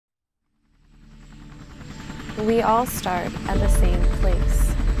We all start at the same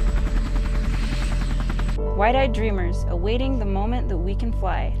place. Wide-eyed dreamers awaiting the moment that we can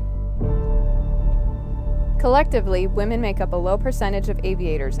fly. Collectively, women make up a low percentage of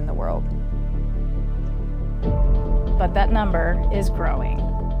aviators in the world. But that number is growing.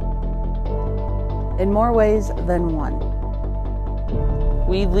 In more ways than one.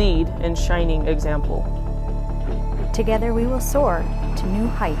 We lead in shining example. Together we will soar to new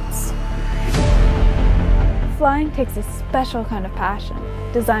heights. Flying takes a special kind of passion,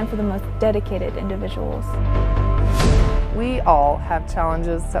 designed for the most dedicated individuals. We all have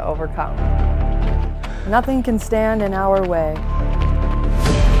challenges to overcome. Nothing can stand in our way.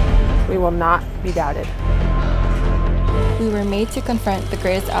 We will not be doubted. We were made to confront the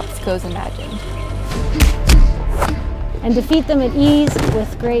greatest obstacles imagined. And defeat them at ease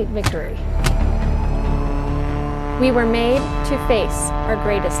with great victory. We were made to face our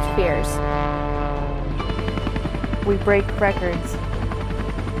greatest fears. We break records.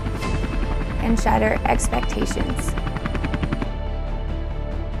 And shatter expectations.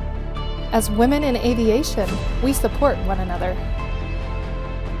 As women in aviation, we support one another.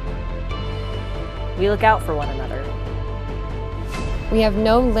 We look out for one another. We have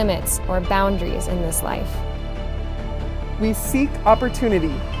no limits or boundaries in this life. We seek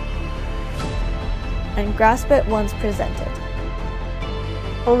opportunity. And grasp it once presented.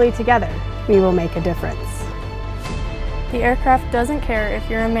 Only together, we will make a difference. The aircraft doesn't care if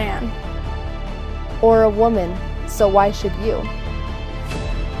you're a man. Or a woman, so why should you?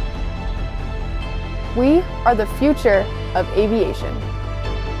 We are the future of aviation.